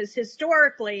work, because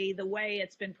historically the way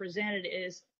it's been presented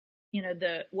is, you know,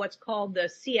 what's called the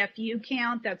CFU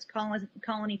count, that's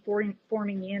colony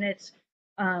forming units,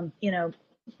 you know,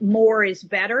 more is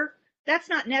better. That's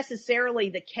not necessarily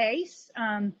the case.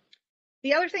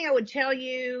 The other thing I would tell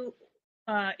you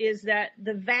is that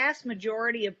the vast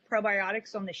majority of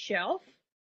probiotics on the shelf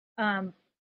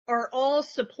are all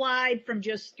supplied from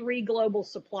just 3 global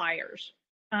suppliers.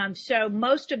 So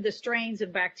most of the strains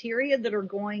of bacteria that are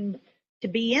going to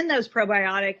be in those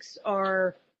probiotics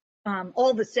are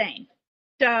all the same.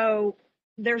 So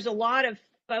there's a lot of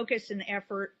focus and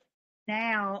effort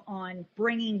now on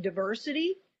bringing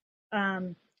diversity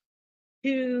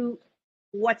to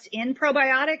what's in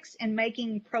probiotics and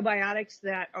making probiotics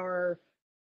that are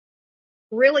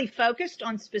really focused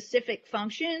on specific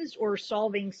functions or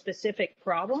solving specific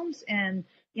problems. And,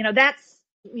 you know, that's,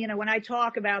 you know, when I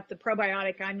talk about the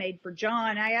probiotic I made for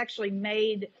John, I actually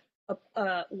made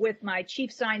with my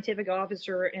chief scientific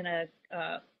officer in a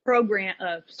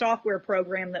software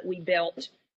program that we built,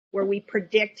 where we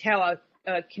predict how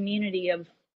a community of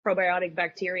probiotic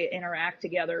bacteria interact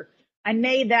together. I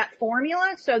made that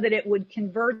formula so that it would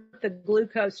convert the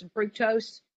glucose and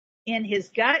fructose in his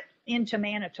gut into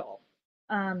mannitol.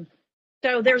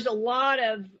 So there's a lot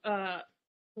of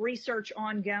research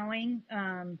ongoing,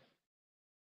 and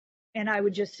I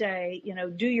would just say, you know,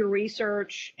 do your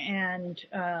research and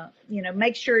you know,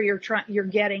 make sure you're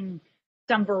getting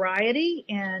some variety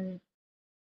and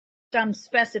some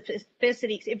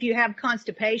specificities. If you have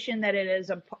constipation, that it is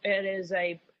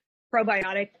a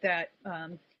probiotic that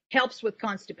helps with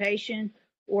constipation,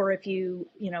 or if you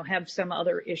know, have some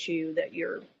other issue that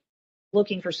you're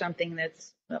looking for something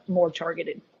that's more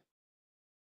targeted.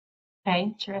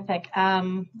 Okay, terrific.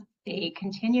 Let's see,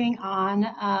 continuing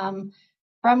on,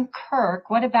 from Kirk,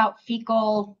 what about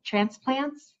fecal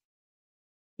transplants?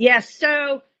 Yes,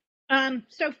 so a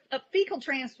fecal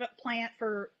transplant,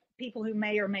 for people who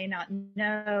may or may not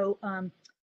know,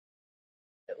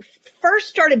 first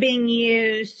started being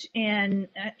used in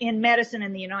medicine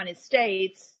in the United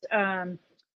States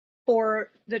for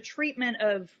the treatment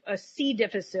of a C.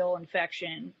 difficile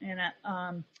infection, and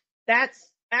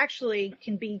that's actually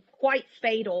can be quite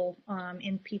fatal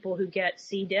in people who get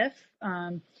C. diff.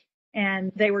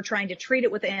 and they were trying to treat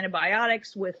it with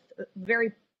antibiotics with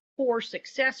very poor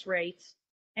success rates,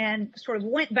 and sort of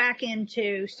went back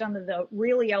into some of the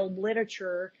really old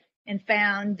literature and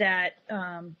found that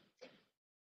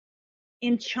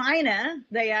in China,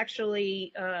 they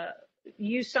actually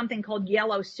used something called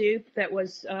yellow soup that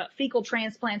was fecal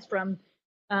transplants from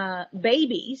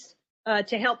babies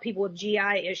to help people with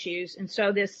GI issues. And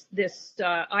so this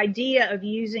idea of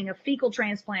using a fecal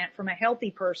transplant from a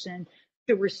healthy person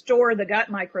to restore the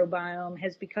gut microbiome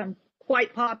has become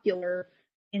quite popular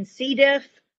in C. diff.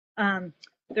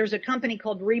 There's a company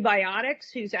called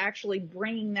Rebiotics who's actually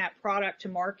bringing that product to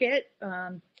market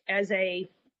as a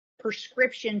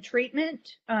prescription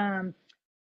treatment. And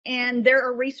there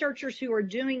are researchers who are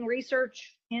doing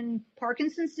research in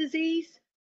Parkinson's disease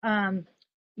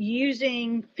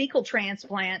using fecal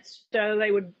transplants. So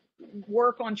they would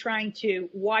work on trying to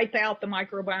wipe out the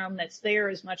microbiome that's there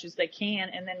as much as they can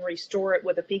and then restore it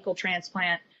with a fecal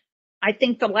transplant. I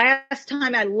think the last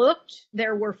time I looked,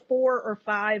 there were 4 or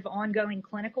 5 ongoing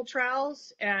clinical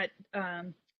trials at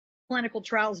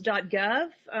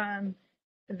clinicaltrials.gov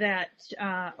that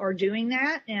are doing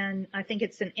that. And I think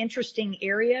it's an interesting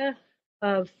area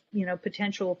of,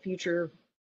 potential future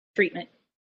treatment.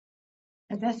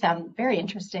 It does sound very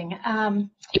interesting.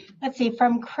 Let's see,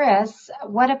 from Chris,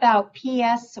 what about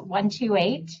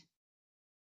PS128?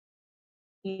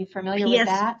 Are you familiar with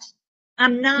that?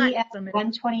 I'm not.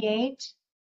 PS128?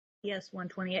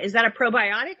 PS128. Is that a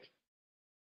probiotic?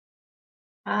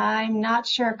 I'm not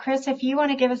sure. Chris, if you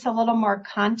want to give us a little more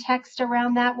context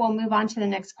around that, we'll move on to the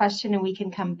next question and we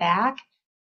can come back.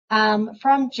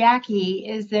 From Jackie,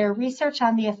 is there research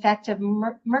on the effect of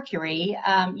mercury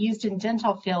used in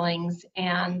dental fillings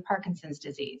and Parkinson's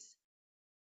disease?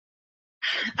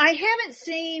 I haven't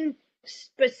seen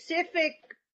specific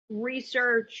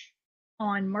research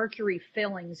on mercury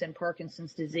fillings in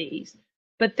Parkinson's disease,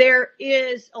 but there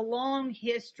is a long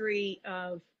history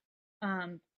of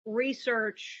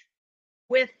research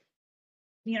with,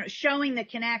 showing the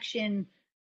connection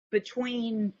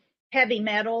between heavy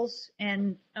metals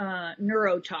and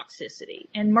neurotoxicity.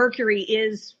 And mercury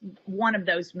is one of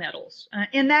those metals.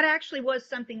 And that actually was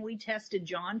something we tested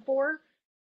John for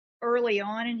early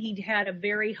on, and he had a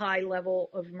very high level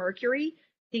of mercury.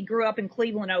 He grew up in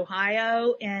Cleveland,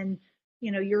 Ohio, and,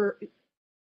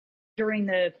 during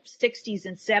the 60s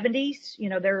and 70s,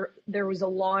 there was a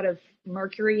lot of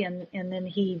mercury, and then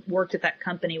he worked at that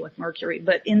company with mercury.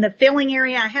 But in the filling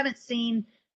area, I haven't seen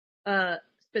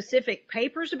specific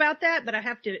papers about that, but I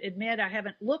have to admit I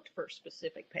haven't looked for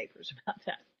specific papers about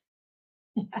that.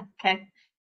 Okay.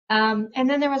 And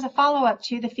then there was a follow-up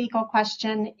to the fecal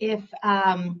question. If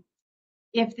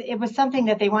it was something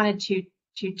that they wanted to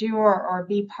do or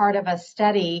be part of a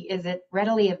study, is it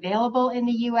readily available in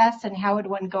the US, and how would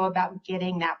one go about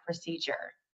getting that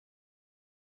procedure?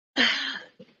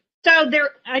 So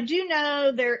I do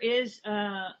know there's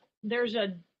a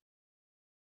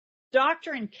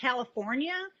doctor in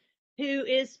California who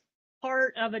is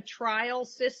part of a trial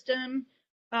system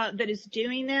that is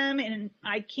doing them, and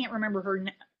I can't remember her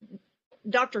name,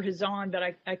 Dr. Hazan,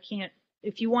 but I can't.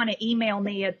 If you want to email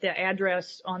me at the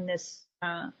address on this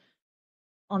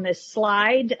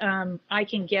slide, I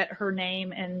can get her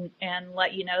name and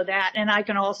let you know that, and I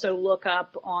can also look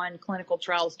up on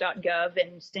clinicaltrials.gov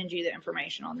and send you the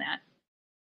information on that.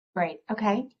 Great.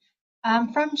 Okay.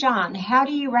 From John, how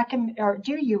do you recommend, or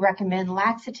do you recommend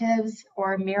laxatives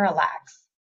or Miralax?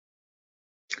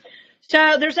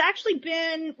 So there's actually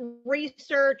been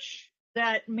research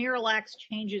that Miralax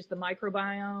changes the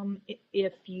microbiome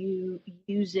if you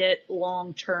use it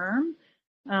long term.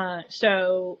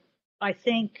 So I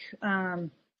think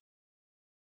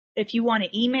if you want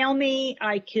to email me,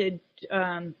 I could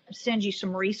send you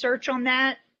some research on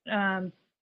that.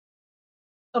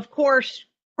 Of course,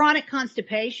 chronic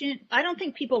constipation, I don't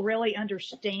think people really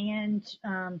understand,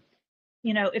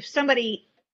 if somebody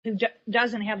who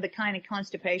doesn't have the kind of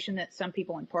constipation that some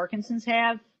people in Parkinson's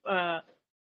have,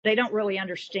 they don't really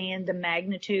understand the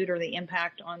magnitude or the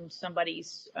impact on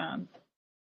somebody's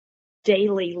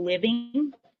daily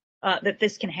living that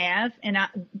this can have. And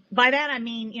by that, I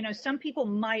mean, some people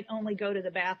might only go to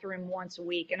the bathroom once a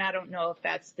week, and I don't know if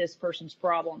that's this person's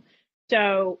problem.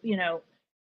 So,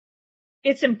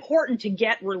 it's important to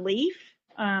get relief,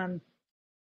 but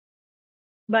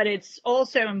it's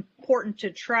also important to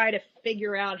try to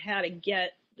figure out how to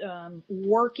get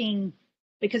working,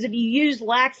 because if you use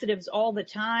laxatives all the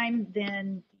time,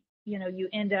 then you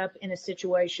end up in a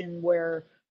situation where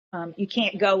you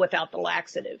can't go without the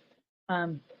laxative.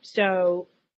 So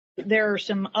there are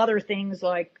some other things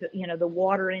like the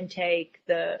water intake,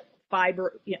 the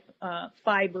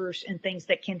fibers and things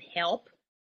that can help.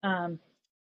 I'd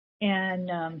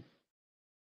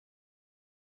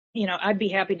be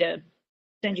happy to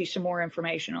send you some more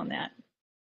information on that.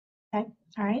 Okay,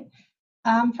 all right.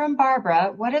 From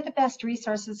Barbara, what are the best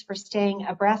resources for staying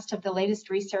abreast of the latest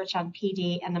research on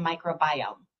PD and the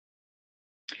microbiome?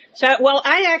 So, well,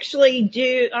 I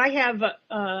have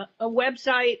a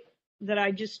website that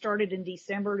I just started in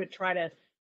December to try to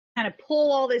kind of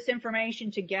pull all this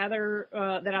information together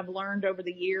that I've learned over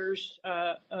the years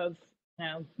of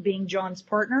being John's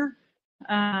partner,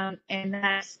 and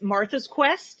that's Martha's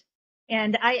Quest.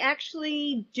 And I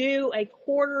actually do a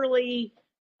quarterly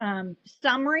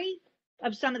summary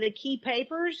of some of the key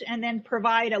papers, and then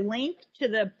provide a link to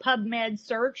the PubMed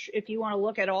search. If you want to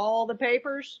look at all the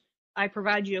papers, I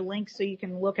provide you a link so you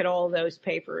can look at all of those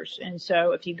papers. And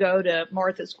so if you go to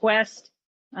Martha's Quest,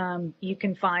 you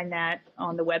can find that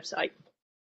on the website.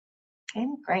 Okay,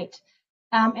 great.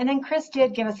 And then Chris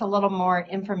did give us a little more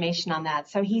information on that.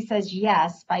 So he says,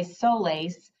 yes, by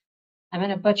Solase, I'm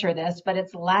going to butcher this, but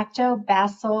it's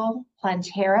Lactobacillus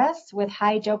plantaris with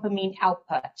high dopamine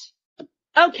output.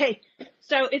 Okay,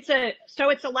 so it's a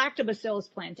Lactobacillus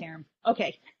plantarum.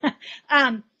 Okay.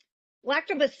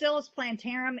 Lactobacillus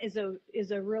plantarum is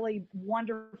a really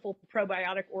wonderful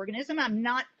probiotic organism. I'm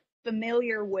not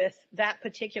familiar with that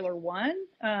particular one,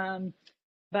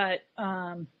 but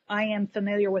I am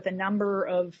familiar with a number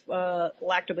of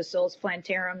Lactobacillus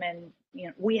plantarum, and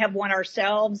we have one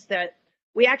ourselves that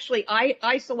we actually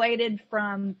isolated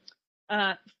from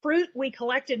fruit we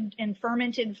collected and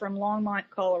fermented from Longmont,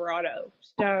 Colorado.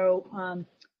 So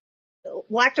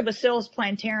Lactobacillus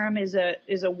plantarum is a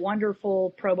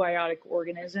wonderful probiotic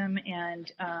organism,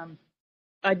 and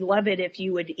I'd love it if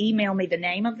you would email me the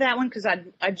name of that one, because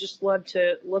I'd just love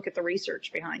to look at the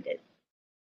research behind it.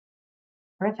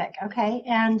 Terrific. Okay,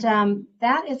 and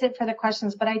that is it for the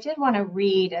questions. But I did want to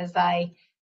read as I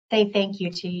say thank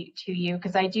you to you,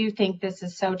 because I do think this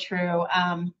is so true.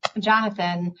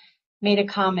 Jonathan made a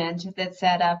comment that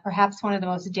said, perhaps one of the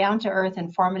most down-to-earth,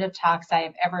 informative talks I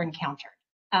have ever encountered.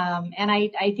 And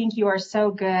I think you are so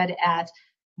good at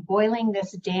boiling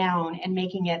this down and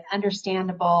making it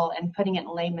understandable and putting it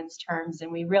in layman's terms.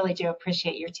 And we really do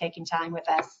appreciate your taking time with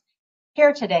us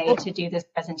here today to do this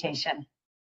presentation.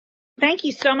 Thank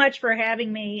you so much for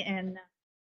having me. And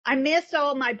I miss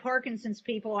all my Parkinson's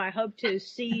people. I hope to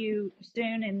see you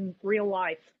soon in real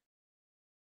life.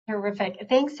 Terrific.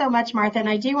 Thanks so much, Martha. And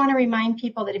I do want to remind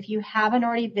people that if you haven't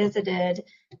already visited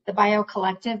the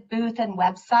BioCollective booth and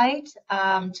website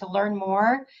to learn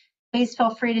more, please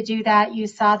feel free to do that. You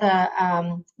saw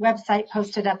the website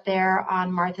posted up there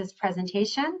on Martha's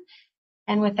presentation.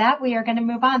 And with that, we are going to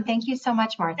move on. Thank you so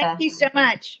much, Martha. Thank you so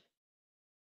much.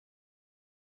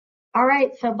 All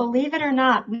right, so believe it or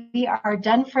not, we are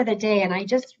done for the day, and I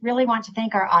just really want to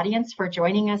thank our audience for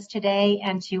joining us today,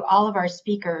 and to all of our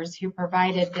speakers who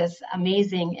provided this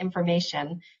amazing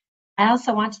information. I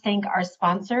also want to thank our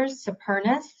sponsors,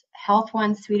 Supernus, Health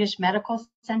One Swedish Medical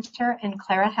Center, and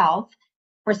Clara Health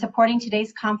for supporting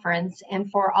today's conference, and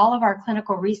for all of our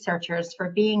clinical researchers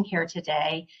for being here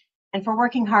today, and for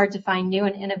working hard to find new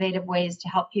and innovative ways to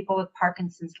help people with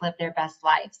Parkinson's live their best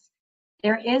lives.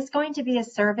 There is going to be a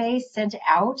survey sent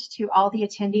out to all the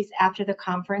attendees after the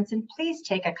conference, and please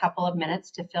take a couple of minutes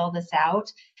to fill this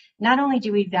out. Not only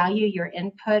do we value your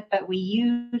input, but we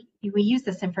use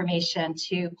this information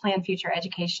to plan future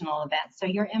educational events. So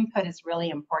your input is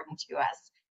really important to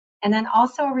us. And then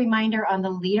also a reminder on the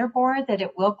leaderboard that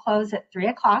it will close at 3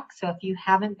 o'clock. So if you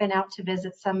haven't been out to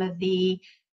visit some of the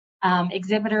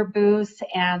exhibitor booths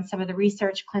and some of the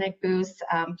research clinic booths,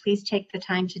 please take the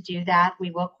time to do that.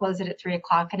 We will close it at 3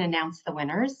 o'clock and announce the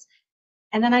winners.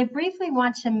 And then I briefly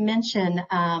want to mention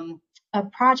a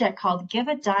project called Give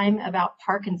a Dime About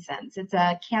Parkinson's. It's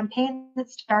a campaign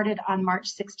that started on March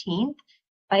 16th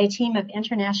by a team of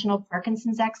international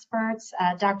Parkinson's experts,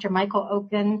 Dr. Michael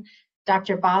Oken,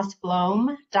 Dr. Bas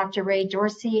Blom, Dr. Ray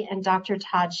Dorsey, and Dr.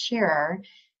 Todd Shearer.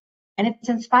 And it's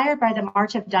inspired by the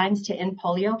March of Dimes to End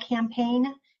Polio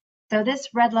campaign. So this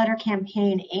red letter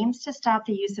campaign aims to stop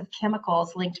the use of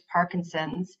chemicals linked to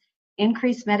Parkinson's,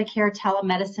 increase Medicare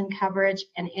telemedicine coverage,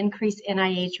 and increase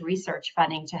NIH research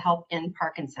funding to help end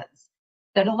Parkinson's.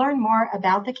 So to learn more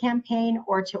about the campaign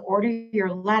or to order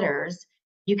your letters,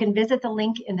 you can visit the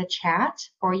link in the chat,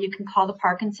 or you can call the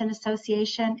Parkinson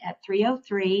Association at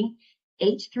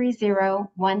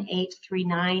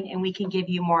 303-830-1839, and we can give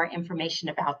you more information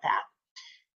about that.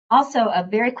 Also, a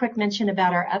very quick mention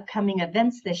about our upcoming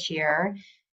events this year.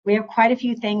 We have quite a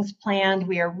few things planned.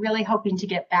 We are really hoping to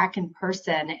get back in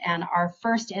person, and our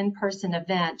first in-person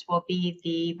event will be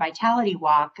the Vitality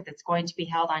Walk that's going to be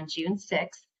held on June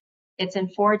 6th. It's in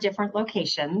 4 different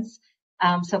locations,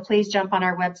 so please jump on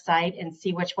our website and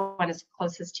see which one is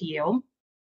closest to you.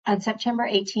 On September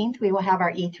 18th, we will have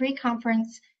our E3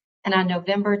 conference, and on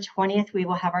November 20th, we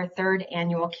will have our 3rd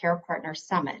annual Care Partner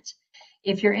Summit.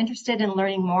 If you're interested in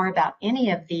learning more about any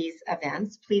of these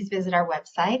events, please visit our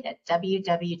website at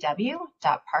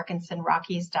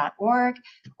www.parkinsonrockies.org,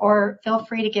 or feel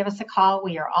free to give us a call.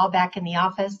 We are all back in the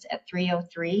office at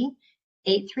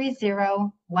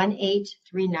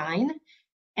 303-830-1839.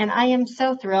 And I am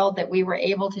so thrilled that we were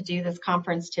able to do this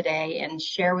conference today and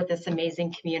share with this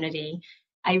amazing community.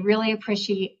 I really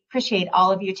appreciate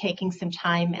all of you taking some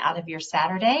time out of your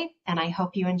Saturday, and I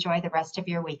hope you enjoy the rest of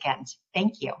your weekend.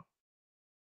 Thank you.